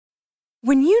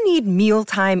When you need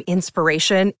mealtime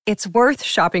inspiration, it's worth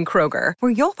shopping Kroger,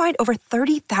 where you'll find over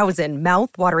 30,000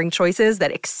 mouth-watering choices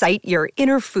that excite your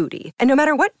inner foodie. And no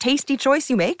matter what tasty choice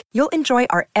you make, you'll enjoy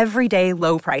our everyday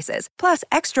low prices, plus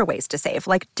extra ways to save,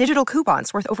 like digital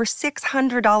coupons worth over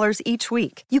 $600 each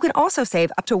week. You can also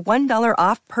save up to $1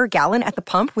 off per gallon at the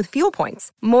pump with fuel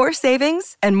points. More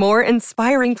savings and more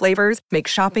inspiring flavors make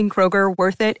shopping Kroger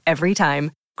worth it every time.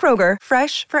 Kroger,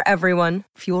 fresh for everyone.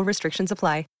 Fuel restrictions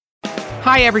apply.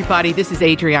 Hi, everybody. This is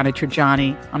Adriana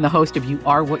Trajani. I'm the host of You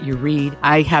Are What You Read.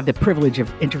 I have the privilege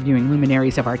of interviewing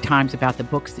luminaries of our times about the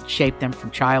books that shaped them from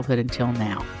childhood until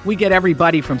now. We get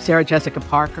everybody from Sarah Jessica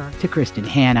Parker to Kristen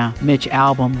Hanna, Mitch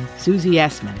Albom, Susie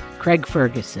Essman, Craig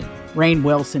Ferguson, Rainn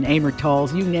Wilson, Amor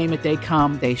Tolls, you name it, they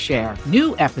come, they share.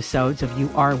 New episodes of You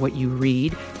Are What You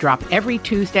Read drop every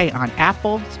Tuesday on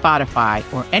Apple, Spotify,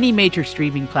 or any major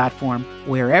streaming platform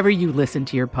wherever you listen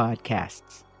to your podcasts.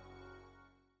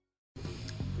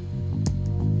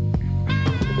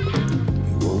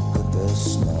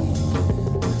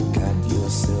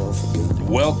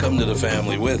 Welcome to the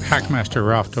family with Hackmaster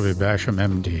Ralph W. Basham,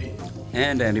 MD.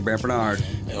 And Andy Brant Bernard.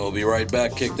 And we'll be right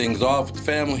back, kick things off with the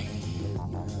family.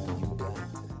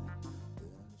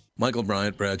 Michael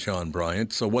Bryant, Bradshaw and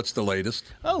Bryant. So what's the latest?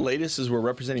 Well, the latest is we're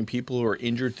representing people who are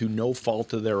injured through no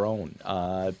fault of their own.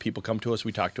 People come to us.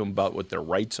 We talk to them about what their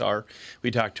rights are.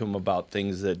 We talk to them about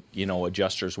things that,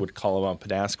 adjusters would call them up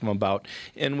and ask them about.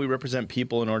 And we represent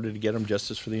people in order to get them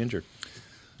justice for the injured.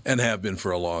 And have been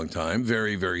for a long time.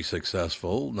 Very, very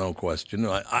successful, no question.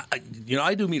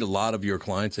 I do meet a lot of your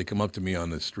clients. They come up to me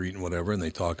on the street and whatever, and they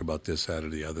talk about this, that, or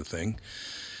the other thing.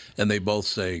 And they both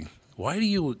say, why do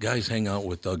you guys hang out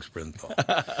with Doug Sprinthal?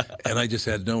 And I just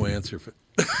had no answer for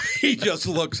it. He just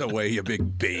looks away, you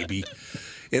big baby.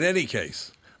 In any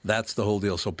case, that's the whole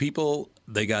deal. So people,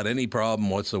 they got any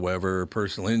problem whatsoever,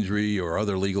 personal injury or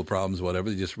other legal problems, whatever,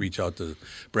 they just reach out to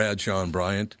Bradshaw and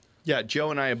Bryant. Yeah, Joe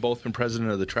and I have both been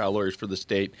president of the trial lawyers for the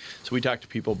state, so we talk to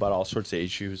people about all sorts of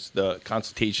issues. The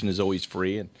consultation is always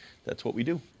free, and that's what we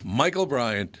do. Michael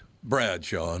Bryant,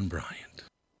 Bradshaw and Bryant.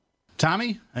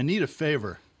 Tommy, I need a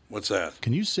favor. What's that?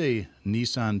 Can you say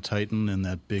Nissan Titan in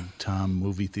that Big Tom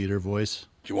movie theater voice?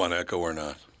 Do you want echo or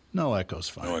not? No echo's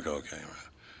fine. No echo, okay.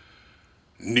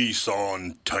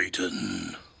 Nissan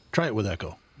Titan. Try it with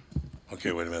echo.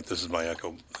 Okay, wait a minute. This is my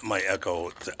echo. My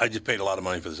echo. I just paid a lot of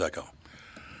money for this echo.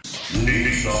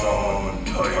 Nissan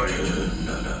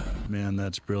Titan. Man,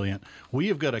 that's brilliant. We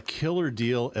have got a killer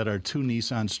deal at our two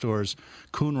Nissan stores,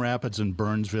 Coon Rapids and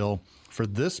Burnsville. For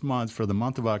this month, for the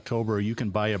month of October, you can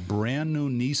buy a brand new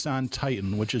Nissan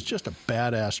Titan, which is just a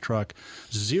badass truck.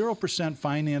 0%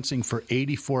 financing for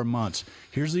 84 months.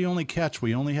 Here's the only catch.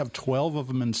 We only have 12 of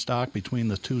them in stock between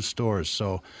the two stores.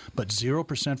 But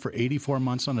 0% for 84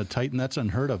 months on a Titan, that's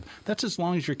unheard of. That's as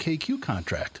long as your KQ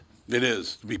contract. It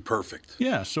is. To be perfect.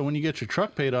 Yeah, so when you get your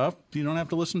truck paid off, you don't have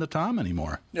to listen to Tom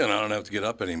anymore. Yeah, and I don't have to get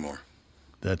up anymore.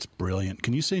 That's brilliant.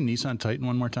 Can you say Nissan Titan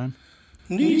one more time?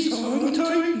 Nissan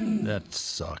Titan. That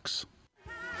sucks.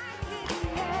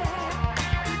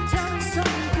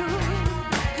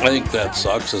 I think that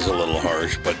sucks is a little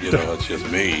harsh, but, it's just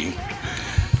me.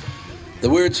 The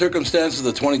weird circumstances of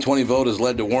the 2020 vote has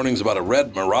led to warnings about a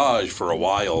red mirage for a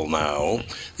while now.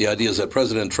 The idea is that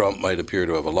President Trump might appear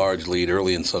to have a large lead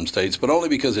early in some states, but only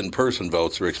because in-person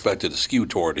votes are expected to skew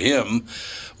toward him.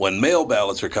 When mail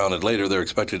ballots are counted later, they're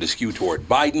expected to skew toward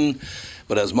Biden.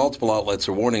 But as multiple outlets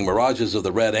are warning, mirages of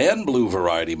the red and blue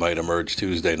variety might emerge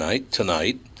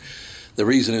tonight. The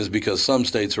reason is because some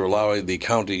states are allowed the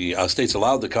counting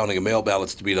of mail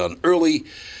ballots to be done early,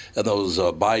 and those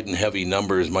Biden-heavy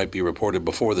numbers might be reported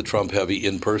before the Trump-heavy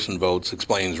in-person votes,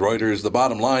 explains Reuters. The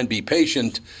bottom line, be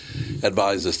patient,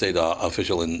 advised the state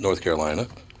official in North Carolina.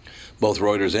 Both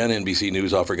Reuters and NBC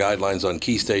News offer guidelines on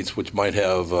key states which might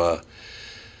have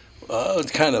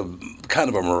kind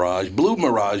of a mirage. Blue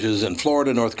mirages in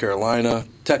Florida, North Carolina,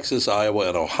 Texas, Iowa,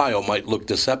 and Ohio might look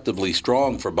deceptively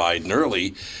strong for Biden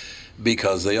early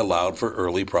because they allowed for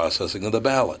early processing of the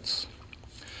ballots.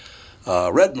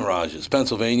 Red mirages,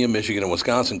 Pennsylvania, Michigan, and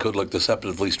Wisconsin could look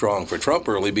deceptively strong for Trump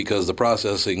early because the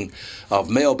processing of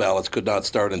mail ballots could not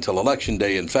start until Election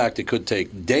Day. In fact, it could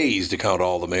take days to count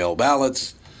all the mail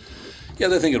ballots. Yeah,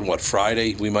 they're thinking,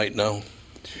 Friday we might know?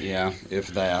 Yeah, if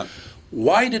that.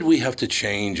 Why did we have to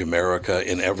change America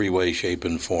in every way, shape,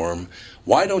 and form?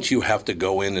 Why don't you have to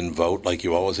go in and vote like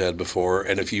you always had before?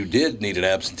 And if you did need an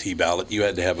absentee ballot, you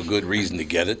had to have a good reason to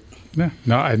get it.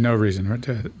 No, I had no reason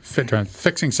to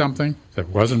fixing something that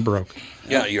wasn't broke.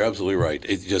 Yeah, you're absolutely right.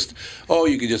 It's just,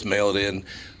 you can just mail it in.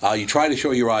 You try to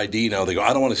show your ID now. They go,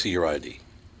 I don't want to see your ID.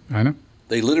 I know.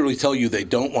 They literally tell you they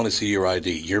don't want to see your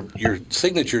ID. Your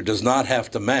signature does not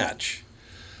have to match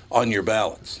on your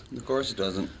ballots. Of course it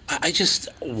doesn't.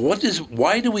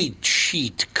 Why do we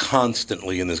cheat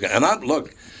constantly in this guy? And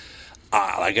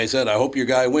like I said, I hope your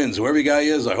guy wins. Whoever your guy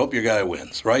is, I hope your guy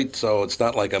wins, right? So it's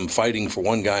not like I'm fighting for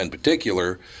one guy in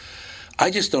particular.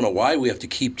 I just don't know why we have to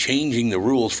keep changing the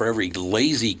rules for every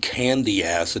lazy candy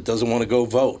ass that doesn't want to go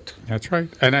vote. That's right.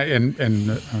 And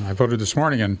I voted this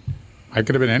morning, and I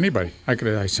could have been anybody.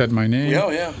 I said my name. Yeah.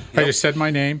 Yep. I just said my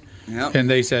name, and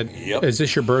they said, "Is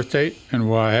this your birth date?" And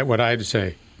what I had to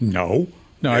say, no.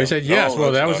 I said yes.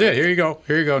 Well, that was it. Here you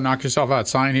go. Knock yourself out.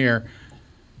 Sign here.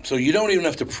 So you don't even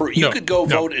have to prove. You could go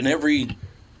vote in every,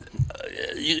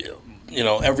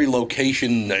 every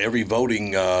location, every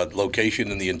voting location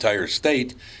in the entire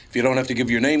state. If you don't have to give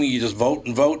your name, you just vote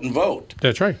and vote and vote.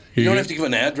 That's right. You don't have to give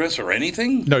an address or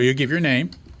anything? No, you give your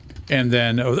name. And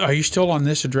then, are you still on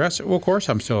this address? Well, of course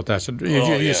I'm still at that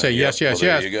address. You say yes.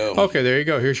 There you go. Okay, there you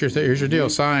go. Here's your deal.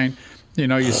 Sign.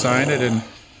 You sign it, and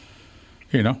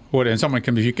and someone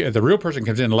comes. The real person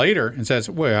comes in later and says,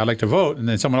 "Well, I'd like to vote," and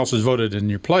then someone else has voted in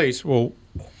your place. Well,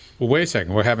 wait a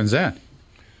second. What happens then?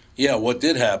 Yeah, what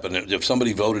did happen if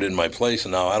somebody voted in my place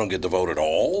and now I don't get to vote at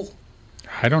all?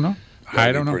 I don't know.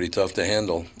 That'd be pretty tough to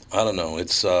handle. I don't know.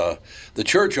 It's the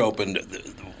church opened.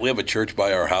 We have a church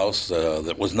by our house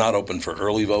that was not open for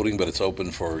early voting, but it's open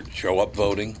for show-up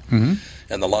voting. Mm-hmm.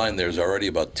 And the line there is already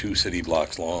about 2 city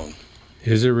blocks long.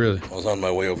 Is it really? I was on my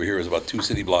way over here. It was about 2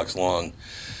 city blocks long.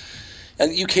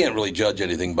 And you can't really judge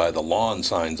anything by the lawn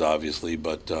signs, obviously,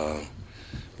 but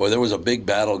boy, there was a big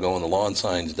battle going, the lawn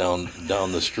signs down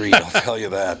the street, I'll tell you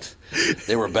that.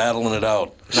 They were battling it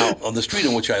out. Now, on the street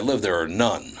in which I live, there are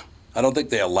none. I don't think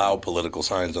they allow political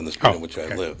signs on the street in which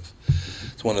I live.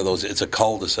 It's one of those, it's a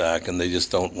cul-de-sac, and they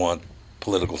just don't want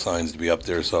political signs to be up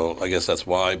there, so I guess that's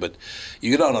why. But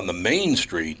you get out on the main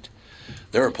street,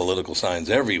 there are political signs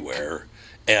everywhere,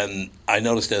 and I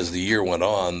noticed as the year went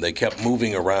on, they kept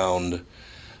moving around.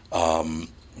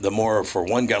 The more, for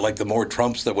one guy, like the more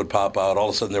Trumps that would pop out, all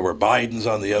of a sudden there were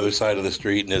Bidens on the other side of the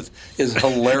street, and it's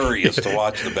hilarious to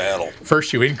watch the battle.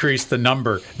 First you increase the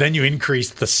number, then you increase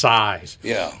the size.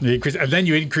 Yeah. And then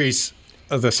you increase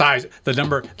the size, the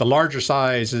number, the larger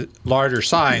signs,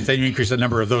 then you increase the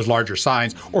number of those larger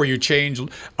signs, or you change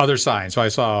other signs. So I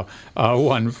saw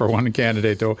one for one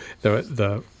candidate,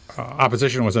 the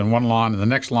opposition was in one lawn, and the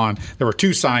next lawn there were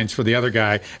 2 signs for the other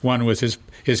guy. One was his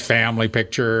family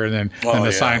picture, and then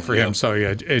the sign for him. So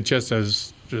it just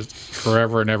is just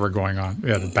forever and ever going on.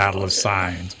 Yeah, the battle of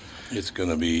signs. It's going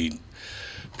to be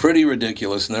pretty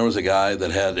ridiculous. And there was a guy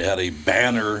that had a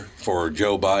banner for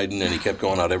Joe Biden, and he kept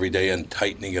going out every day and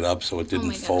tightening it up so it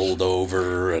didn't fold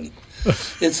over. And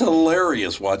it's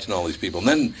hilarious watching all these people.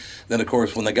 And then of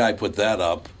course, when the guy put that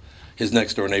up, his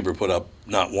next-door neighbor put up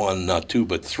not 1, not 2,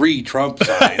 but 3 Trump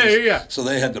signs. Yeah. So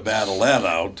they had to battle that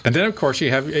out. And then, of course,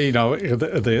 you have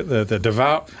the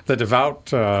devout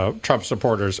Trump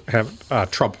supporters have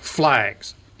Trump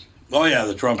flags. Oh yeah,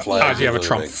 the Trump flag. You have a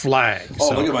Trump flag.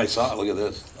 Oh, look at my sock. Look at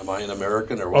this. Am I an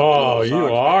American or what? Oh, you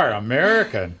are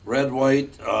American. Red and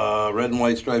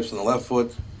white stripes on the left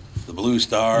foot. The blue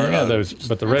star. Yeah,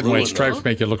 but the red and white stripes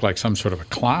make you look like some sort of a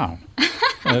clown.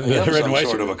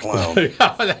 Sort of a clown.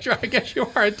 Yeah, that's right. I guess you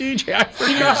are a DJ. I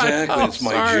forgot. Exactly. It's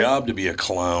my job to be a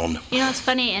clown. It's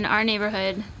funny. In our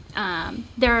neighborhood,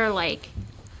 there are like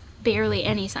barely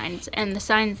any signs, and the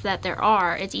signs that there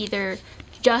are, it's either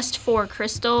just for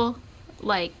Crystal,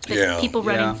 like the people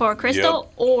running for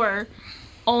Crystal, or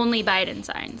only Biden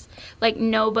signs. Like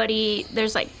nobody.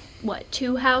 There's like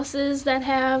 2 houses that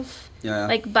have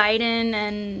like Biden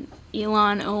and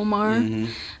Ilhan Omar.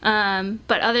 Mm-hmm.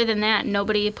 But other than that,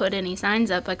 nobody put any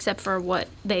signs up except for what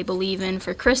they believe in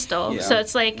for Crystal. So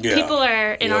it's like people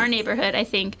are in our neighborhood, I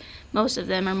think most of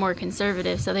them are more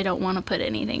conservative, so they don't want to put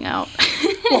anything out.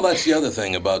 Well, that's the other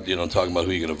thing about, talking about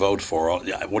who you're going to vote for.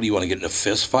 What do you want to get in a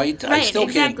fist fight? Right, I still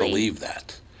can't believe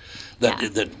that.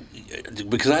 That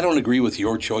because I don't agree with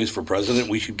your choice for president,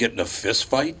 we should get in a fist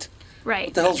fight? Right.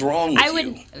 What the hell's wrong with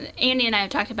you? Andy and I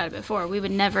have talked about it before. We would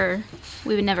never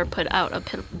put out a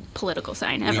political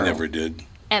sign ever. We never did.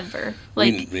 Ever.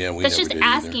 We that's just did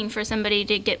asking either. For somebody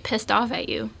to get pissed off at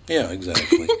you. Yeah,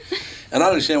 exactly. And I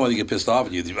understand why they get pissed off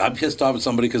at you. I'm pissed off at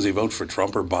somebody because they vote for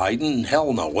Trump or Biden?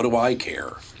 Hell no. What do I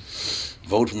care?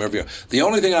 Vote from everywhere. The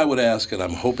only thing I would ask, and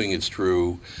I'm hoping it's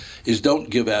true, is don't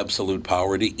give absolute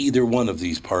power to either one of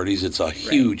these parties. It's a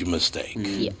huge mistake.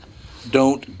 Mm-hmm. Yeah.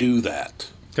 Don't do that.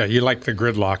 Yeah, you like the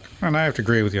gridlock, and I have to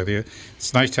agree with you.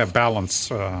 It's nice to have balance,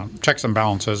 checks and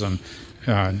balances, and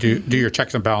do your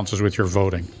checks and balances with your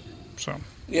voting. So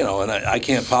and I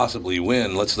can't possibly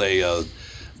win. Let's say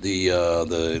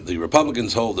The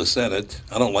Republicans hold the Senate.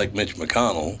 I don't like Mitch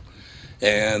McConnell.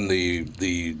 And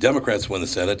the Democrats win the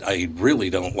Senate. I really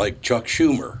don't like Chuck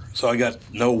Schumer. So I got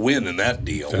no win in that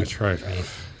deal. That's right.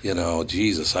 You know,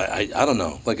 Jesus, I don't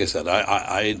know. Like I said,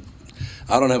 I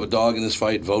don't have a dog in this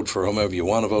fight. Vote for whomever you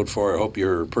want to vote for. I hope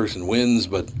your person wins,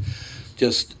 but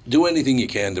just do anything you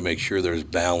can to make sure there's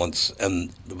balance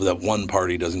and that one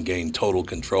party doesn't gain total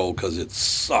control, because it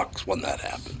sucks when that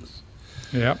happens.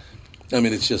 Yep. I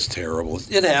mean, it's just terrible.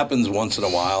 It happens once in a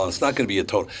while, and it's not going to be a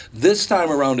total. This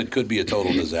time around, it could be a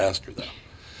total disaster, though,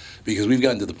 because we've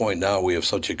gotten to the point now we have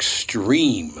such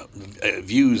extreme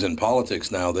views in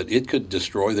politics now that it could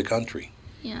destroy the country.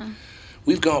 Yeah.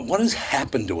 We've gone. What has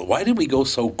happened to it? Why did we go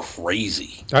so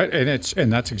crazy? And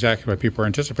that's exactly what people are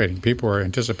anticipating. People are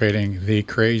anticipating the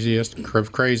craziest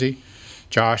of crazy.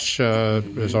 Josh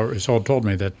has told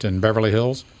me that in Beverly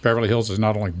Hills is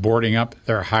not only boarding up,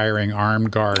 they're hiring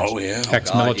armed guards,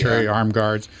 ex-military armed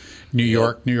guards. New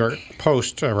York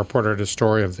Post reported a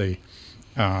story of the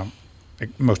some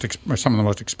of the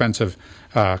most expensive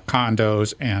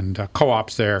condos and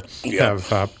co-ops there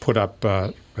have put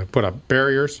up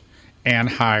barriers and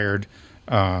hired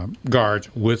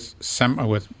guards with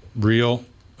real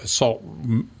assault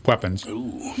weapons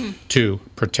to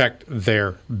protect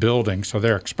their building. So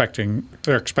they're expecting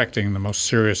the most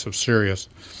serious of serious.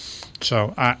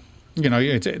 So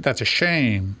that's a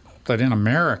shame that in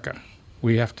America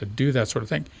we have to do that sort of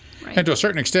thing. Right. And to a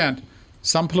certain extent,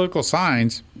 some political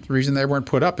signs, the reason they weren't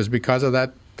put up is because of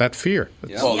that fear.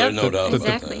 Yeah. Well, there's no doubt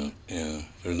about that. Yeah,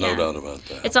 there's no doubt about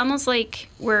that. It's almost like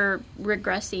we're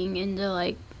regressing into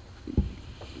like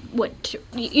what,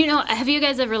 have you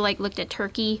guys ever like looked at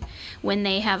Turkey when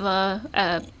they have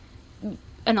an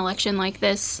election like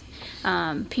this?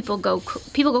 People go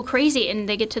crazy, and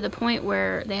they get to the point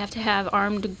where they have to have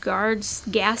armed guards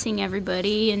gassing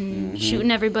everybody and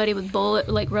shooting everybody with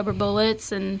rubber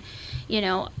bullets, and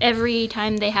every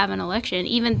time they have an election,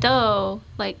 even though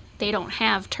like they don't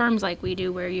have terms like we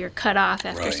do where you're cut off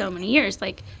after so many years.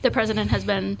 Like the president has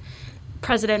been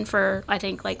president for I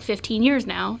think like 15 years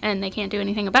now, and they can't do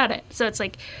anything about it. So it's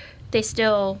like they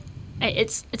still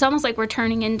it's almost like we're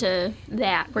turning into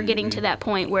that. We're getting to that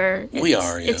point where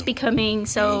it's becoming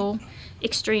so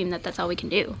extreme that that's all we can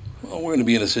do. Well, we're going to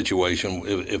be in a situation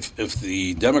if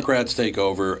the Democrats take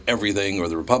over everything or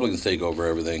the Republicans take over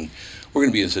everything, we're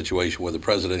going to be in a situation where the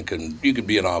president you could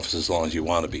be in office as long as you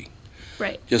want to be.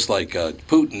 Right. Just like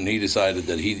Putin, he decided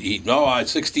that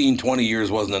 16, 20 years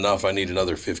wasn't enough. I need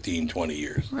another 15, 20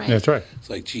 years. Right. That's right. It's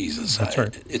like, Jesus. That's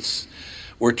right.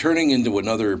 We're turning into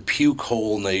another puke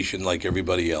hole nation like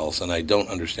everybody else, and I don't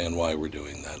understand why we're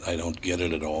doing that. I don't get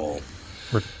it at all.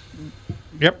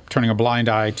 Turning a blind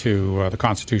eye to the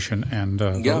Constitution and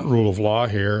the rule of law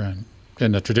here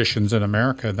and the traditions in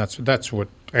America. That's what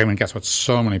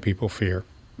so many people fear.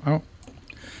 Oh.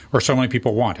 Or so many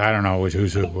people want. I don't know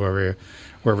who's who,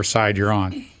 wherever side you're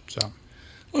on. So,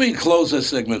 let me close this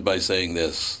segment by saying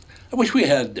this. I wish we'd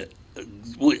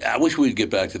get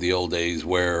back to the old days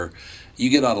where you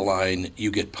get out of line,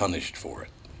 you get punished for it.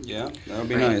 Yeah, that would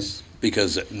be nice.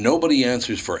 Because nobody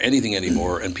answers for anything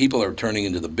anymore, and people are turning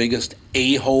into the biggest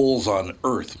a-holes on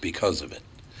earth because of it.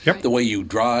 Yep. The way you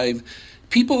drive.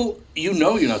 People, you're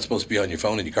not supposed to be on your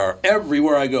phone in your car.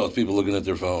 Everywhere I go, it's people looking at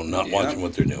their phone, not watching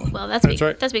what they're doing. Well, that's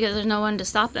right. That's because there's no one to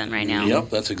stop them right now. Yep,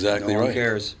 that's exactly right. No one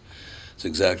cares. That's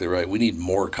exactly right. We need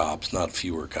more cops, not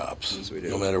fewer cops. Yes, we do.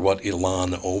 No matter what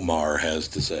Ilhan Omar has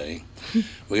to say. We're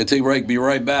going to take a break. Be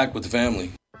right back with the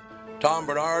family. Tom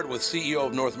Bernard with CEO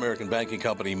of North American Banking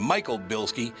Company, Michael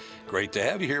Bilski. Great to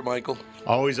have you here, Michael.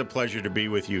 Always a pleasure to be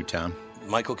with you, Tom.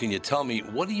 Michael, can you tell me,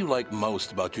 what do you like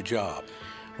most about your job?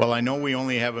 Well, I know we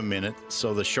only have a minute,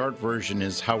 so the short version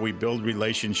is how we build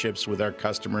relationships with our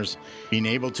customers, being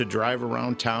able to drive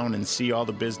around town and see all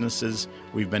the businesses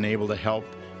we've been able to help,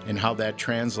 and how that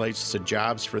translates to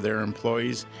jobs for their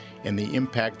employees and the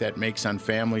impact that makes on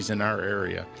families in our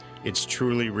area. It's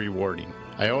truly rewarding.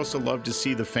 I also love to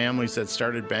see the families that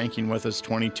started banking with us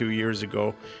 22 years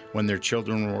ago when their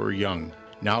children were young.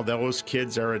 Now those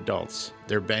kids are adults.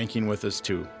 They're banking with us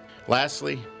too.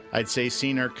 Lastly, I'd say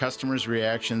seeing our customers'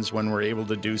 reactions when we're able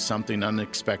to do something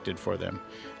unexpected for them,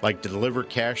 like deliver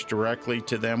cash directly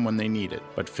to them when they need it,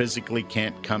 but physically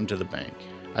can't come to the bank.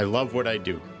 I love what I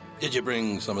do. Did you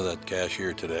bring some of that cash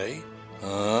here today?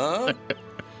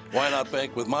 Why not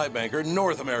bank with my banker,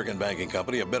 North American Banking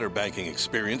Company, a better banking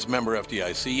experience, member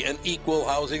FDIC, and equal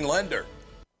housing lender.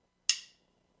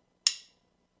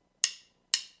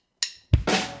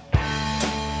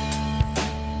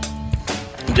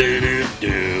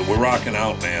 We're rocking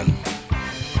out, man.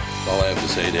 That's all I have to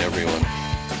say to everyone.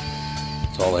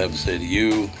 That's all I have to say to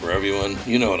you, for everyone.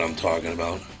 You know what I'm talking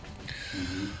about.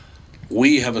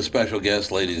 We have a special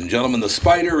guest, ladies and gentlemen, the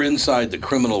spider inside the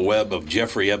criminal web of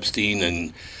Jeffrey Epstein.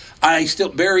 And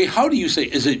Barry, how do you say,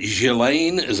 is it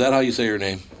Ghislaine? Is that how you say her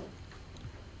name?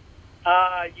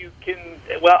 You can,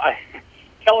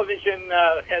 television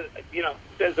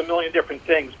says a million different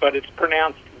things, but it's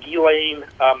pronounced Ghislaine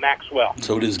Maxwell.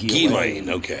 So it is Ghislaine,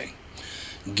 okay.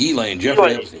 Ghislaine,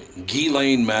 Jeffrey Epstein.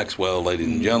 Ghislaine Maxwell, ladies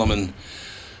and gentlemen.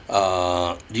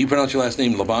 Do you pronounce your last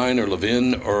name Levine or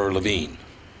Levin or Levine?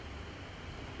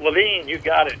 Levine, you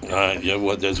got it.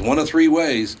 There's one of three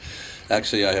ways.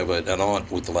 Actually, I have an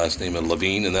aunt with the last name of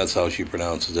Levine, and that's how she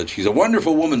pronounces it. She's a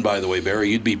wonderful woman, by the way,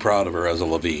 Barry. You'd be proud of her as a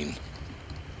Levine.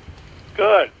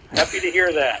 Good. Happy to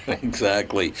hear that.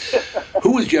 Exactly.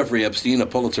 Who is Jeffrey Epstein? A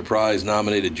Pulitzer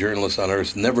Prize-nominated journalist on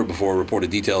Earth's never-before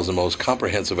reported details and most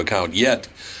comprehensive account yet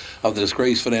of the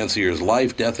disgraced financier's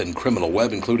life, death, and criminal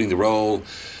web, including the role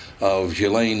of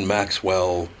Ghislaine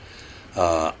Maxwell.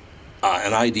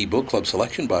 An ID Book Club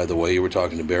selection, by the way. You were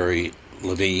talking to Barry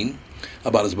Levine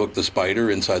about his book, The Spider,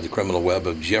 Inside the Criminal Web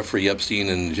of Jeffrey Epstein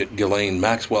and Ghislaine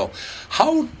Maxwell.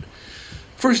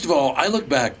 First of all, I look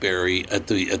back, Barry, at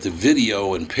the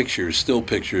video and pictures, still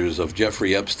pictures of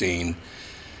Jeffrey Epstein,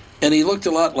 and he looked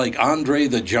a lot like Andre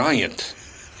the Giant.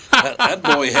 That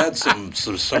boy had some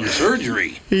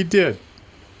surgery. He did.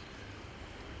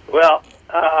 Well,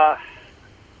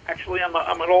 actually, I'm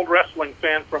an old wrestling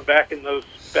fan from back in those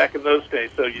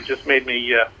days. So you just made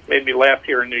me laugh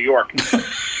here in New York.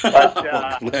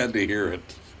 But, glad to hear it.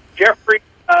 Jeffrey,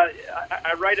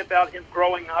 I write about him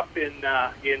growing up in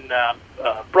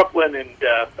Brooklyn and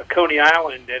Coney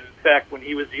Island, and in fact, when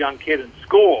he was a young kid in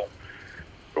school,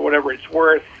 for whatever it's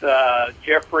worth,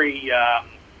 Jeffrey,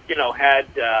 had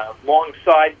long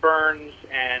sideburns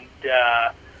and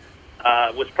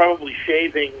was probably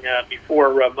shaving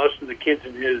before most of the kids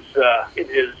in his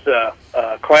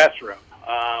classroom.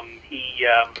 He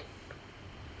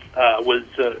was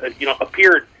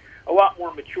appeared a lot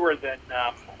more mature than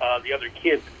the other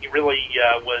kids. He really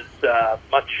was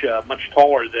much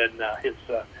taller than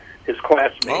his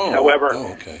classmates. However,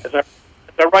 as I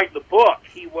write in the book,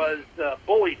 he was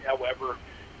bullied. However,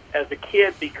 as a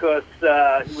kid, because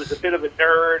he was a bit of a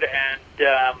nerd, and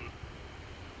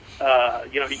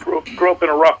he grew up in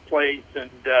a rough place, and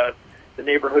the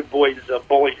neighborhood boys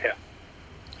bullied him.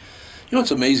 You know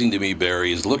what's amazing to me,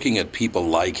 Barry, is looking at people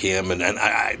like him, and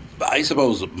I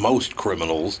suppose most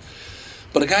criminals,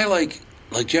 but a guy like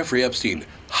Jeffrey Epstein,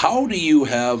 how do you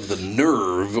have the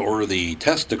nerve or the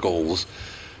testicles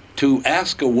to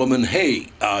ask a woman, hey,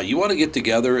 you want to get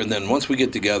together, and then once we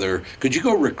get together, could you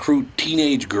go recruit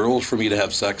teenage girls for me to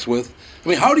have sex with? I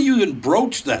mean, how do you even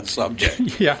broach that subject?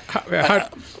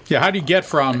 How do you get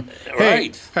from, hey,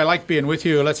 right. I like being with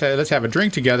you, let's have a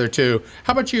drink together, to,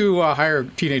 how about you hire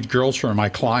teenage girls for my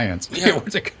clients? Yeah.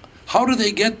 How do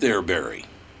they get there, Barry?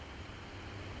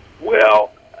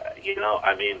 Well,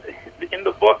 in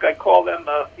the book, I call them,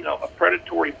 a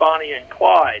predatory Bonnie and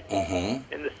Clyde,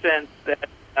 in the sense that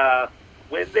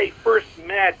when they first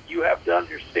met, you have to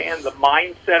understand the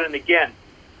mindset. And again,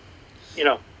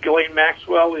 Ghislaine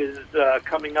Maxwell is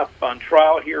coming up on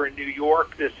trial here in New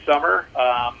York this summer.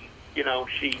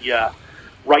 She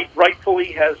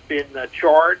rightfully has been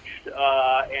charged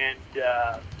and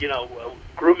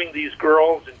grooming these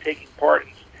girls and taking part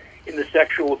in the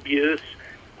sexual abuse.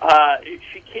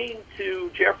 She came to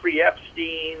Jeffrey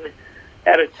Epstein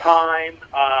at a time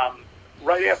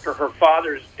right after her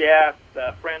father's death.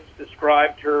 Friends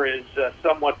described her as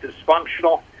somewhat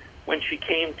dysfunctional when she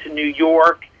came to New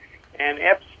York, and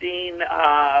Epstein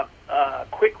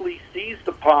quickly seized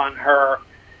upon her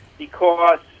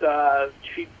because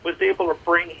she was able to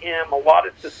bring him a lot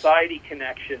of society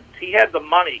connections. He had the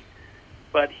money,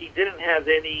 but he didn't have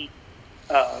any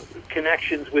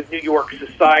connections with New York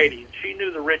society. She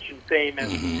knew the rich and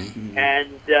famous, and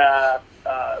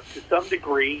to some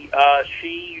degree,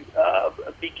 she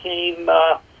became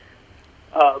a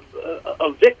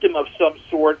victim of some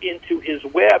sort into his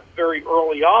web very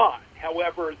early on.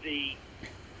 However, the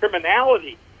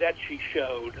criminality that she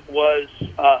showed was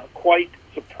quite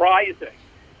surprising.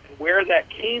 And where that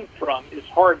came from is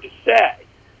hard to say.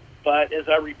 But as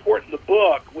I report in the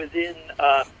book, within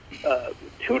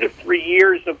 2 to 3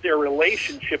 years of their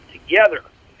relationship together,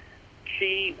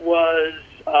 she was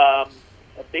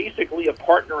basically a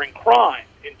partner in crime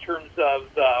in terms of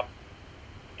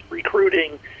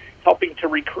helping to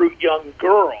recruit young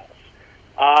girls.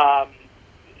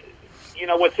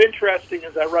 What's interesting,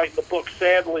 as I write in the book,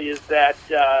 sadly, is that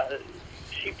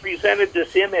she presented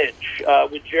this image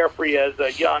with Jeffrey as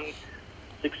a young,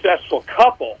 successful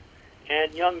couple,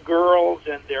 and young girls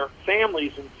and their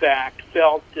families, in fact,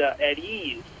 felt at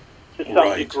ease to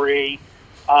some degree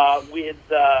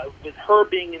with her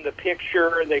being in the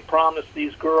picture. They promised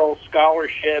these girls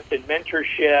scholarship and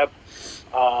mentorship,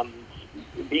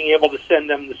 being able to send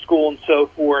them to school and so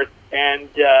forth. And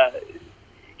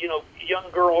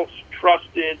young girls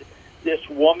trusted this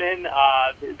woman.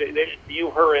 They didn't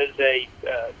view her as they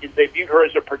viewed her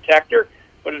as a protector,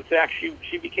 but in fact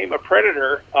she became a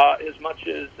predator as much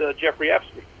as Jeffrey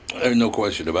Epstein. There's no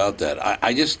question about that.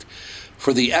 I just,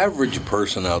 for the average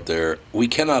person out there, we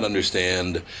cannot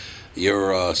understand.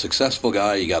 You're a successful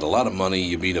guy, you got a lot of money,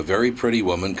 you meet a very pretty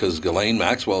woman, because Ghislaine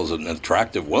Maxwell is an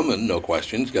attractive woman, no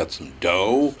question. She's got some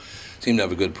dough, seemed to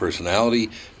have a good personality.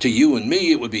 To you and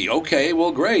me, it would be, okay,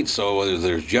 well, great. So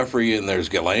there's Jeffrey and there's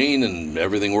Ghislaine, and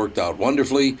everything worked out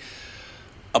wonderfully.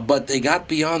 But they got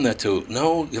beyond that to,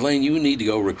 no, Ghislaine, you need to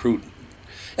go recruit.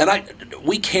 And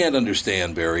we can't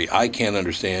understand, Barry, I can't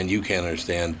understand, you can't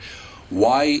understand,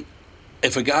 why,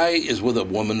 if a guy is with a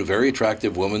woman, a very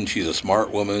attractive woman, she's a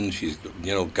smart woman, she's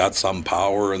got some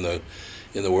power in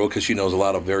the world because she knows a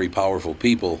lot of very powerful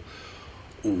people,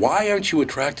 why aren't you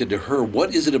attracted to her?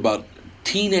 What is it about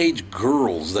teenage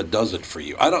girls that does it for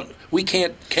you?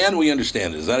 Can we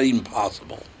understand it? Is that even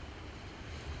possible?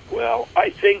 Well,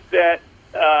 I think that,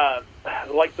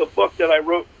 like the book that I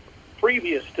wrote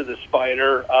previous to The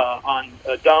Spider on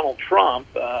Donald Trump,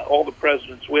 All the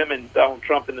President's Women, Donald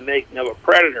Trump in the Making of a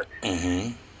Predator,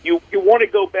 you want to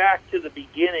go back to the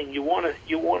beginning. You want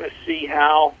to see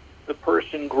how the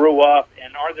person grew up,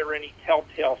 and are there any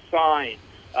telltale signs?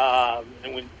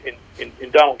 And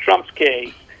in Donald Trump's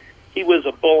case, he was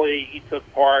a bully. He took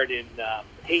part in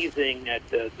hazing at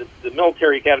the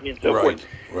military academy and so forth.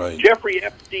 Right. Jeffrey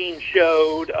Epstein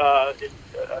showed, I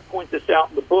point this out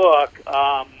in the book,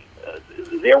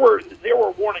 there were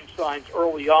warning signs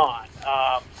early on.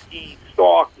 He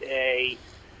stalked a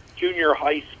junior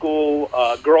high school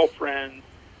girlfriend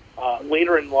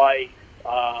later in life.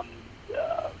 I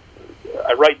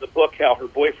write in the book how her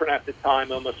boyfriend at the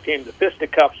time almost came to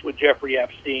fisticuffs with Jeffrey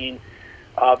Epstein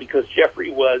because Jeffrey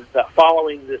was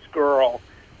following this girl.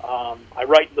 I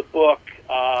write in the book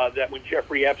that when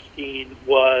Jeffrey Epstein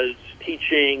was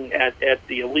teaching at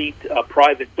the elite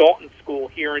private Dalton School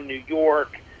here in New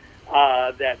York,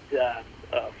 that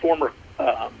former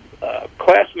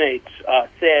classmates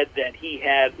said that he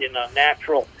had a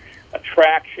natural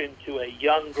attraction to a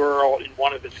young girl in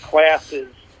one of his classes.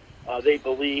 They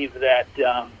believe that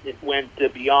it went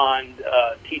beyond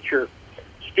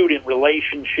teacher-student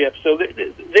relationships. So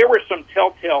there were some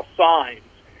telltale signs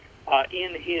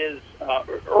in his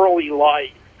early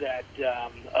life that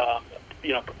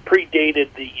predated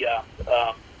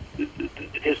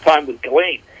his time with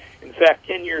Ghislaine. In fact,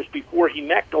 10 years before he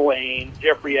met Ghislaine,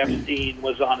 Jeffrey Epstein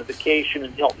was on a vacation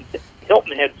in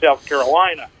Hilton Head, South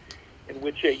Carolina, in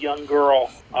which a young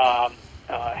girl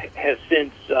has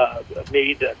since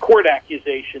made court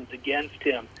accusations against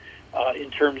him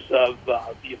in terms of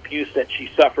the abuse that she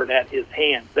suffered at his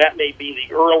hands. That may be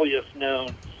the earliest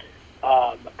known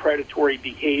predatory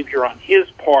behavior on his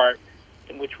part,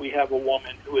 in which we have a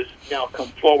woman who has now come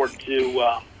forward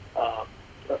to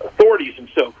authorities and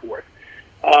so forth.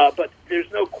 But there's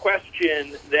no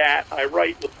question that I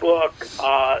write in the book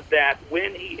that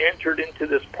when he entered into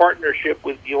this partnership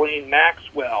with Ghislaine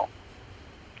Maxwell,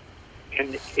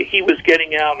 and he was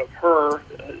getting out of her,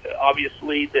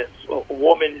 obviously, this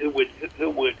woman who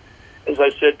would, as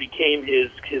I said, became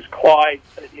his Clyde,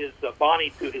 his Bonnie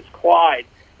to his Clyde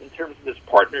in terms of this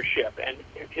partnership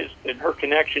and her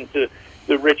connection to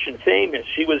the rich and famous.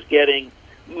 She was getting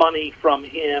money from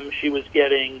him. She was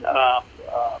getting,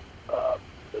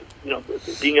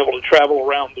 being able to travel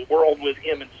around the world with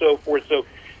him and so forth. So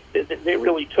they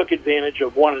really took advantage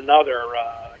of one another.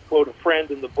 I quote a friend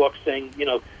in the book saying,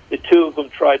 the two of them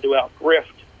tried to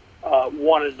out-grift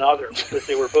one another because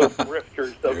they were both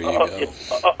grifters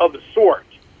of a sort.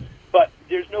 But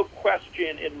there's no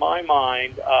question in my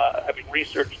mind, having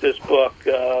researched this book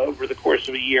over the course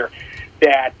of a year,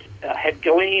 that had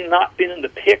Ghislaine not been in the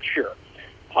picture,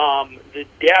 the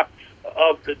depth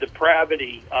of the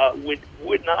depravity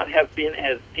would not have been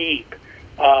as deep.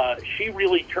 She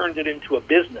really turned it into a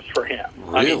business for him.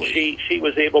 Really? I mean, she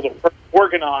was able to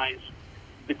organize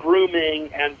the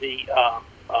grooming and the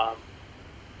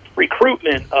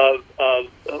recruitment of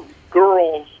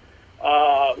girls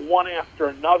one after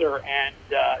another, and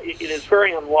it is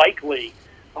very unlikely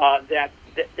that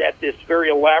this very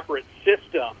elaborate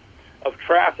system of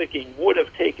trafficking would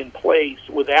have taken place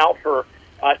without her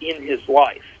in his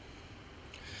life.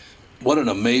 What an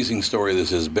amazing story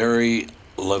this is, Barry.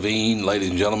 Levine, ladies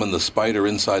and gentlemen, the spider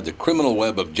inside the criminal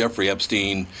web of Jeffrey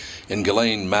Epstein and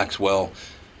Ghislaine Maxwell.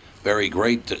 Very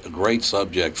great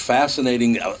subject.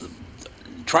 Fascinating.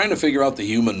 Trying to figure out the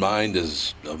human mind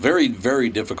is a very, very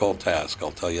difficult task,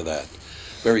 I'll tell you that.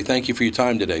 Barry, thank you for your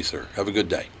time today, sir. Have a good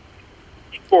day.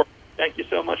 Sure. Thank you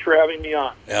so much for having me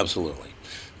on. Absolutely.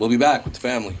 We'll be back with the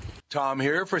family. Tom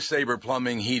here for Sabre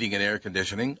Plumbing, Heating, and Air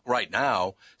Conditioning. Right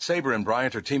now, Sabre and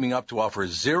Bryant are teaming up to offer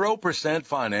 0%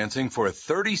 financing for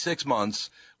 36 months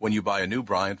when you buy a new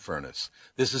Bryant furnace.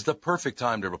 This is the perfect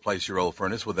time to replace your old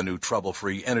furnace with a new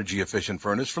trouble-free, energy-efficient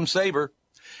furnace from Sabre.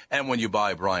 And when you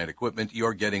buy Bryant equipment,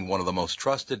 you're getting one of the most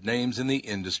trusted names in the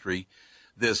industry.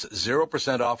 This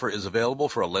 0% offer is available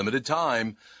for a limited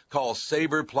time. Call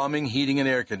Sabre Plumbing, Heating, and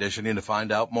Air Conditioning to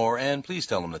find out more, and please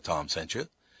tell them that Tom sent you.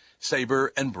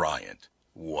 Sabre and Bryant,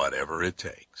 whatever it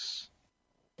takes.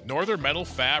 Northern Metal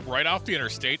Fab, right off the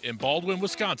interstate in Baldwin,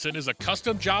 Wisconsin, is a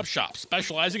custom job shop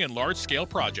specializing in large-scale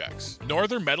projects.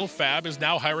 Northern Metal Fab is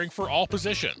now hiring for all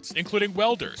positions, including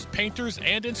welders, painters,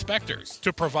 and inspectors,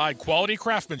 to provide quality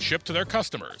craftsmanship to their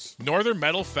customers. Northern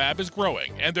Metal Fab is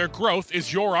growing, and their growth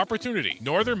is your opportunity.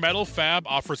 Northern Metal Fab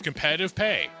offers competitive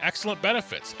pay, excellent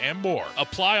benefits, and more.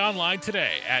 Apply online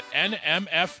today at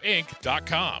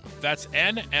nmfinc.com. That's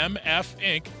nmfinc.com.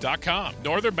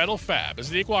 Northern Metal Fab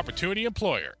is an equal opportunity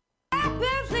employer.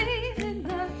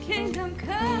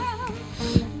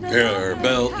 They're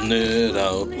belting it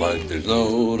out like there's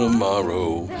no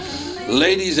tomorrow.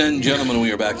 Ladies and gentlemen,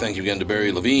 we are back. Thank you again to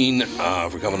Barry Levine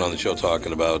for coming on the show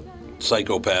talking about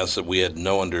psychopaths that we had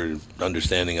no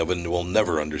understanding of and will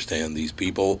never understand these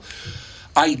people.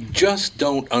 I just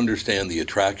don't understand the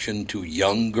attraction to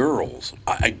young girls.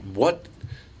 What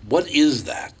is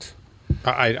that?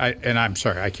 And I'm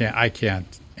sorry, I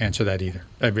can't answer that either.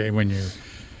 I mean, when you're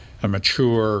a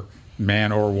mature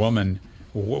man or woman,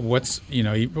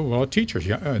 teachers.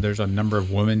 There's a number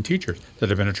of women teachers that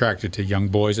have been attracted to young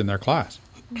boys in their class.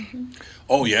 Mm-hmm.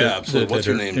 Oh, yeah, absolutely. What's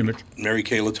her name? Mary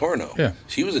Kay Letourneau. Yeah.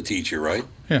 She was a teacher, right?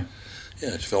 Yeah.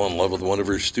 Yeah, she fell in love with one of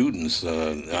her students.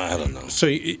 I don't know.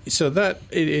 So that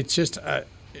it's just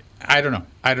I don't know.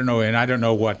 I don't know, and I don't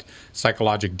know what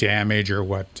psychological damage or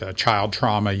what child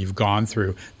trauma you've gone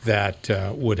through that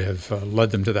would have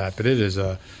led them to that. But it is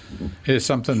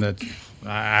something that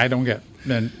I don't get.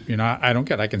 And I don't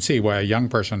get. I can see why a young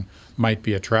person might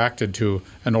be attracted to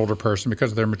an older person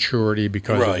because of their maturity,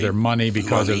 because of their money,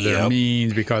 because of their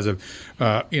means, because of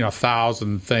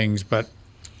 1,000 things. But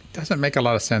it doesn't make a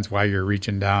lot of sense why you're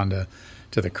reaching down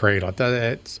to the cradle.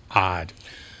 It's odd.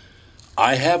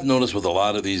 I have noticed with a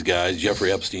lot of these guys,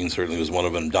 Jeffrey Epstein certainly was one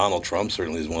of them, Donald Trump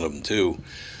certainly is one of them too,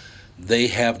 they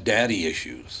have daddy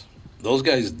issues. Those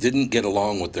guys didn't get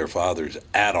along with their fathers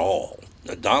at all.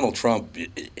 Donald Trump,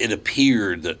 it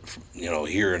appeared that,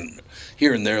 here and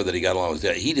there that he got along with his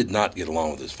dad. He did not get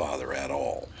along with his father at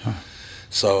all. Huh.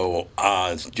 So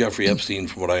Jeffrey Epstein,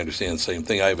 from what I understand, same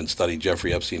thing. I haven't studied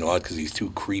Jeffrey Epstein a lot because he's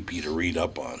too creepy to read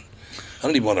up on. I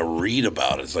don't even want to read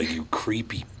about it. It's like, you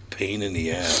creepy pain in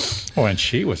the ass. Oh, and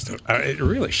she was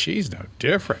she's no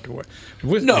different.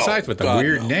 Besides with the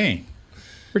weird name.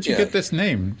 Where'd you get this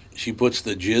name? She puts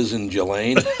the jizz in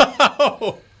Ghislaine.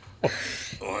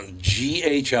 On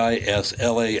Ghislaine.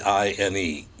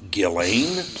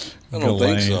 Ghislaine? I don't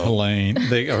think so. Helene.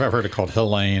 I've heard it called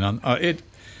Helene.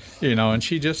 And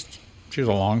she was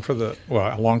along for the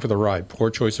ride. Poor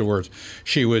choice of words.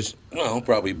 She was. Well,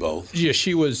 probably both. Yeah,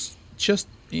 she was just.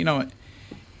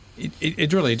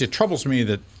 It really troubles me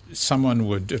that someone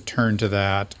would turn to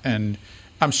that, and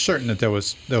I'm certain that there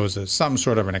was some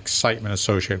sort of an excitement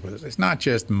associated with it. It's not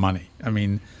just money. I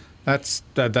mean, that's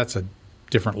a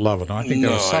different level. I think there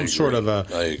was some sort of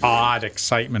a odd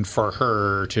excitement for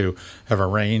her to have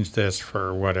arranged this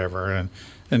for whatever,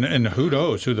 and who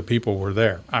knows who the people were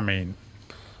there. I mean,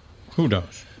 who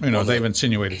knows? They've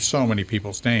insinuated so many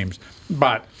people's names,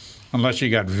 but unless you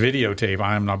got videotape,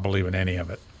 I'm not believing any of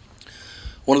it.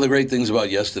 One of the great things about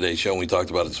yesterday's show, and we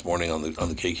talked about it this morning on the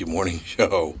KQ Morning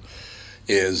Show,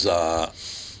 is Ahmad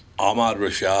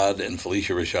Rashad and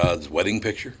Felicia Rashad's wedding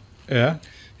picture. Yeah.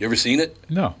 You ever seen it?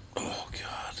 No. Oh,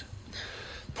 God.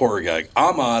 Poor guy.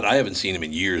 Ahmad, I haven't seen him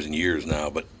in years and years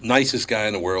now, but nicest guy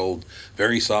in the world,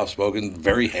 very soft-spoken,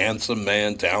 very handsome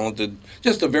man, talented,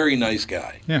 just a very nice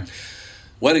guy. Yeah.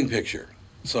 Wedding picture.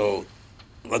 So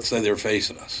let's say they're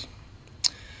facing us.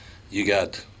 You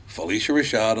got Felicia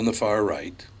Rashad on the far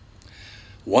right.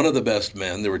 One of the best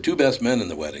men. There were two best men in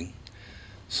the wedding.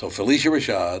 So Felicia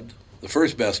Rashad, the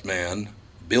first best man,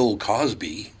 Bill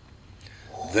Cosby,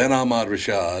 then Ahmad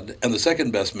Rashad, and the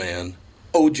second best man,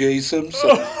 O.J. Simpson.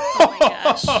 Oh, my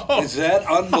gosh. Is that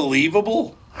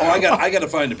unbelievable? Oh, I got to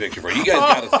find a picture for you. You guys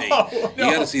got to see.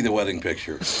 You got to see the wedding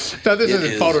picture. No, this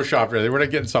isn't Photoshop, really. We're not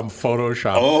getting some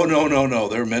Photoshop. Oh, no.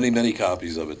 There are many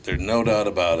copies of it. There's no doubt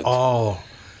about it. Oh.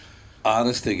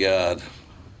 Honest to God.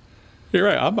 You're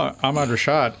right. Ahmad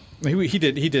Rashad. He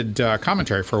did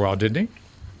commentary for a while, didn't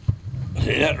he?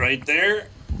 See that right there?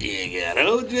 You got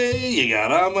OJ, you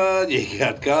got Ahmad, you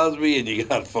got Cosby, and you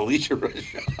got Felicia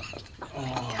Rashad.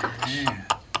 Oh, man.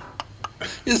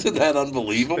 Isn't that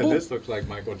unbelievable? And this looks like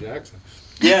Michael Jackson.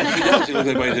 Yeah, she does. She looks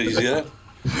like Michael Jackson. You see that?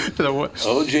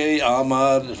 OJ,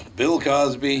 Ahmad, Bill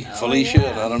Cosby, Felicia,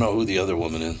 and I don't know who the other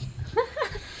woman is.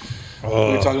 We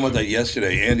were talking about that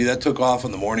yesterday. Andy, that took off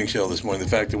on the morning show this morning, the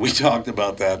fact that we talked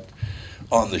about that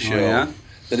on the show. Yeah?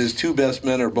 That his two best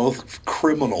men are both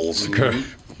criminals.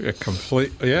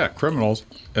 Criminals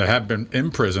have been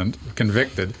imprisoned,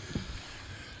 convicted.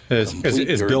 Is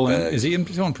Bill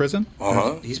still in prison?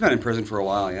 Uh-huh. He's been in prison for a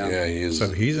while, yeah. Yeah, he is. So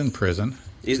he's in prison.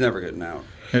 He's never getting out.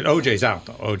 And OJ's out,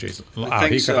 though. OJ's out.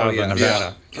 He got out of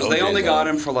Nevada. Because they only got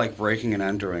him for, like, breaking and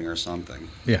entering or something.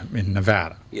 Yeah, in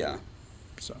Nevada. Yeah.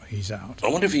 So he's out. I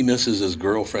wonder if he misses his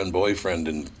boyfriend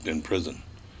in prison.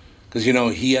 Because,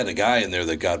 he had a guy in there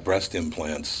that got breast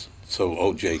implants so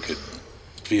OJ could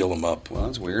feel him up. Well,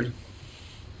 that's weird.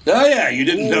 Oh, yeah, you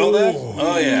didn't know that?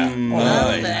 Oh, yeah.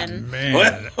 Well, then.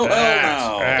 Man,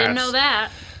 Didn't know that.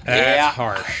 That's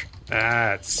harsh.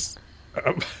 That's...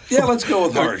 yeah, let's go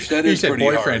with harsh. That is pretty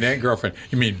harsh. You said boyfriend and girlfriend.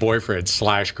 You mean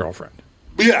boyfriend/girlfriend.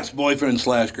 Yes,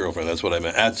 boyfriend/girlfriend. That's what I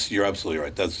meant. You're absolutely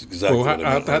right. That's exactly what I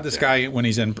meant. How'd this guy, when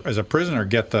he's in as a prisoner,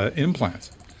 get the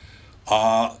implants?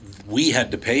 We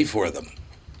had to pay for them.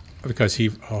 Because he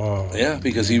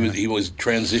was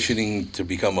transitioning to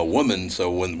become a woman. So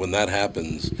when that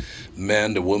happens,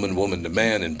 man to woman, woman to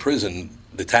man in prison,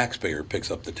 the taxpayer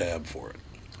picks up the tab for it.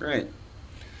 Right.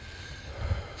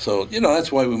 So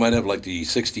that's why we might have like the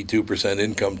 62%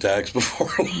 income tax before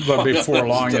long. But before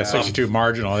long, 62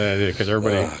 marginal, because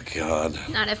everybody. Oh God.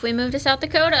 Not if we move to South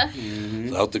Dakota.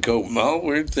 Mm-hmm. South Dakota. Well,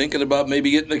 we're thinking about maybe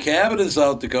getting a cabin in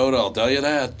South Dakota. I'll tell you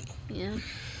that. Yeah.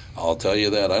 I'll tell you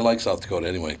that. I like South Dakota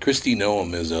anyway. Christy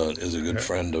Noem is a good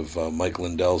friend of Mike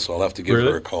Lindell, so I'll have to give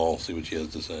her a call, see what she has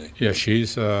to say. Yeah,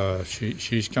 she's going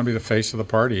to be the face of the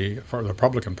party, for the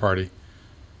Republican Party,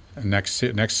 next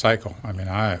cycle. I mean,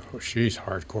 she's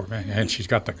hardcore, man, and she's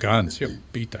got the guns. She'll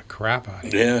beat the crap out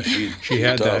of you. Yeah, she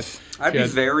had tough. I'd be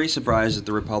very surprised if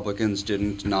the Republicans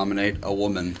didn't nominate a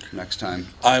woman next time.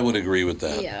 I would agree with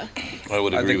that. Yeah. I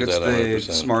would agree with that 100%. I think it's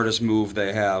the smartest move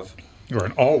they have. Or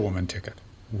an all-woman ticket.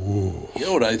 Ooh. You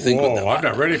know what I think? I'm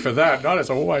not ready for that. Not as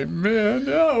a white man.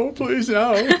 No, please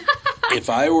no. If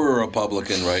I were a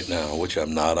Republican right now, which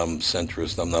I'm not, I'm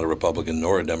centrist. I'm not a Republican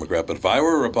nor a Democrat. But if I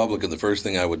were a Republican, the first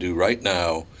thing I would do right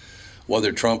now,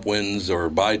 whether Trump wins or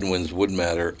Biden wins, wouldn't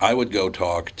matter. I would go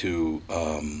talk to,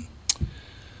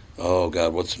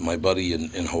 what's my buddy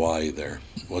in Hawaii there?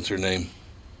 What's her name?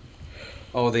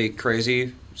 Oh, the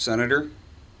crazy senator?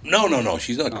 No.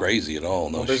 She's not crazy at all.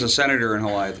 No, well, there's a senator in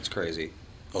Hawaii that's crazy.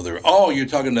 You're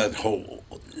talking that whole.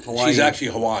 She's actually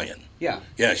Hawaiian. Yeah.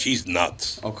 Yeah, she's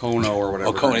nuts. Okono or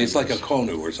whatever. Okono. It's like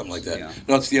Okonu or something like that. Yeah.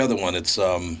 No, it's the other one. It's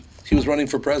she was running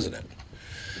for president.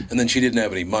 And then she didn't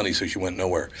have any money, so she went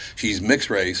nowhere. She's mixed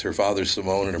race. Her father's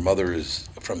Samoan and her mother is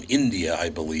from India, I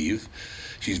believe.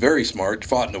 She's very smart,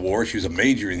 fought in the war. She was a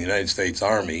major in the United States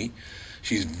Army.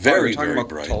 She's very, very about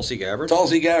bright. Tulsi Gabbard?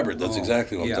 Tulsi Gabbard, that's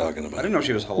exactly what I'm talking about. I didn't know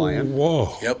she was Hawaiian.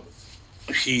 Whoa. Yep.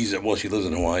 She lives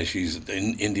in Hawaii. She's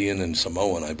Indian and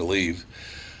Samoan, I believe.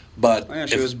 But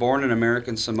she was born in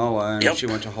American Samoa, and she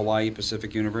went to Hawaii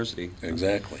Pacific University.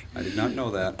 Exactly. I did not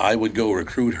know that. I would go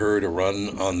recruit her to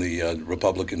run on the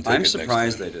Republican ticket. I'm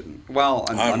surprised they didn't. Well,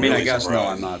 I guess surprised.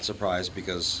 No, I'm not surprised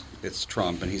because it's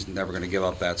Trump, and he's never going to give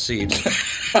up that seat.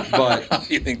 But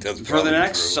you think that's for the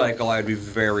next cycle, I'd be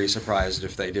very surprised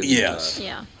if they didn't. Yes.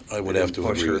 I would have to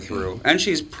push her through. And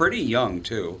she's pretty young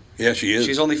too. Yeah, she is.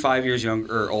 She's only 5 years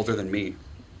older than me.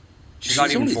 She's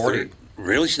not even 40.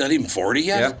 Really? She's not even 40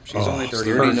 yet? Yeah, she's only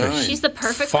 39. She's the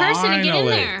perfect person to get in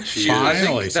there.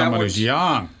 Finally, someone who's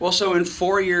young. Well, so in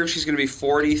 4 years, she's going to be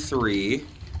 43.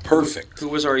 Perfect. Who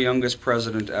was our youngest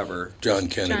president ever? John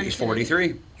Kennedy. He's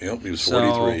 43. Yep, he was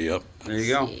 43, yep. There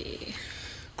you go.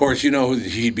 Of course, you know who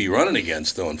he'd be running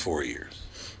against, though, in 4 years.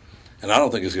 And I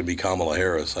don't think it's going to be Kamala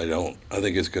Harris. I don't. I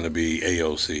think it's going to be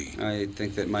AOC. I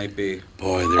think that might be.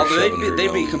 Boy,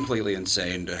 they'd be completely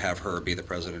insane to have her be the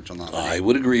presidential nominee. I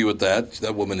would agree with that.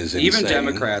 That woman is insane. Even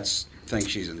Democrats think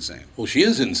she's insane. Well, she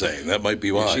is insane. That might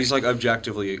be why. She's like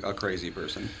objectively a crazy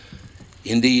person.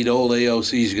 Indeed, old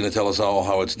AOC is going to tell us all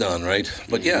how it's done, right?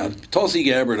 But yeah, Tulsi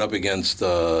Gabbard up against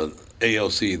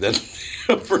AOC. That's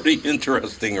a pretty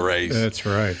interesting race. That's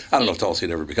right. I don't know if Tulsi'd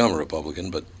ever become a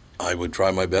Republican, but I would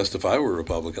try my best if I were a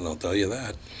Republican, I'll tell you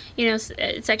that. You know,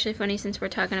 it's actually funny since we're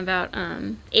talking about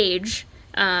age.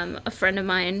 A friend of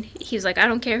mine, he was like, I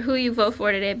don't care who you vote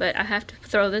for today, but I have to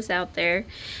throw this out there.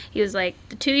 He was like,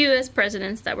 the 2 U.S.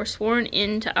 presidents that were sworn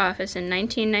into office in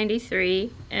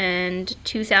 1993 and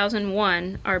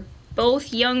 2001 are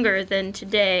both younger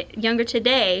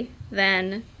today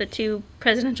than the two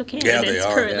presidential candidates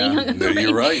currently young. No,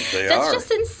 you're right, they That's are.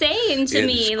 just insane to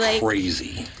me. It's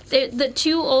crazy. The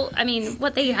two old, I mean,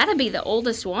 they gotta be the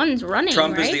oldest ones running,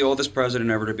 Trump right? is the oldest president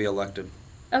ever to be elected.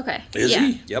 Okay. Is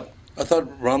he? Yep. I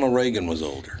thought Ronald Reagan was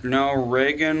older. No,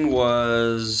 Reagan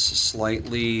was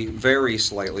very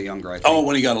slightly younger, I think. Oh,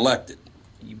 when he got elected.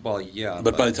 Well, yeah.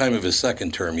 But by the time of his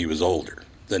second term, he was older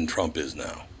than Trump is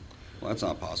now. Well, that's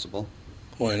not possible.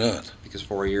 Why not? Because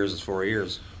 4 years is 4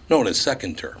 years. No, in his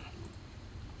second term.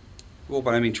 Well,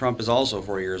 but I mean, Trump is also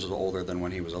 4 years older than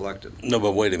when he was elected. No,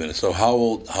 but wait a minute. So how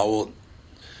old?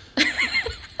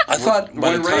 I thought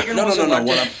when Reagan was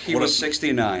elected, he was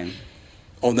 69.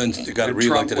 Oh, then he got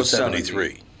reelected at 73.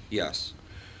 70. Yes.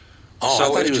 Oh, so I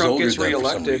thought if he was Trump older gets than for some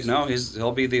reelected, reason. no,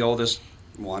 he'll be the oldest.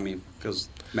 Well, I mean, because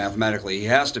mathematically he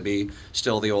has to be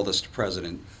still the oldest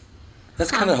president.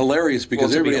 That's kind of hilarious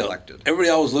because everybody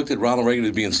always looked at Ronald Reagan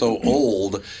as being so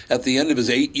old. At the end of his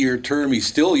 8-year term, he's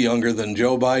still younger than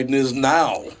Joe Biden is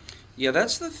now. Yeah,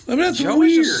 that's the. I mean, that's Joe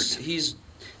weird. He's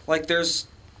like, there's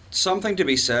something to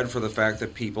be said for the fact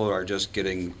that people are just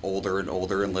getting older and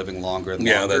older and living longer and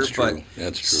longer. Yeah, that's true. But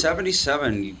That's true.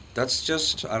 77, that's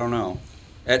just, I don't know.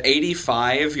 At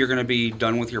 85, you're going to be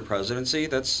done with your presidency.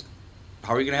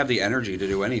 How are you going to have the energy to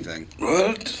do anything?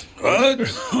 What?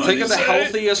 Think of the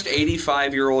healthiest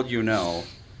 85-year-old you know.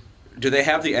 Do they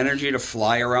have the energy to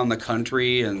fly around the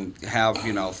country and have,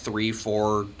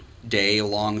 3-4 day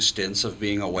long stints of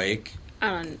being awake?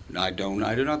 I do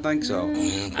not think so.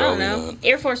 I don't know.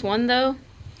 Air Force One, though,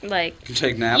 like you can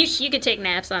take naps. You could take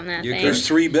naps on that thing. There's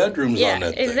 3 bedrooms on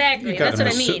that thing. Exactly. That's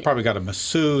what I mean. Probably got a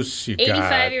masseuse.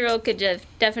 85-year-old could just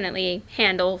definitely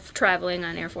handle traveling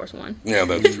on Air Force One. Yeah,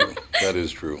 that's true. That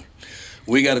is true.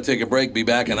 We got to take a break. Be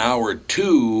back in hour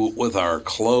 2 with our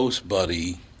close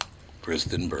buddy,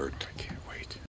 Kristen Burt.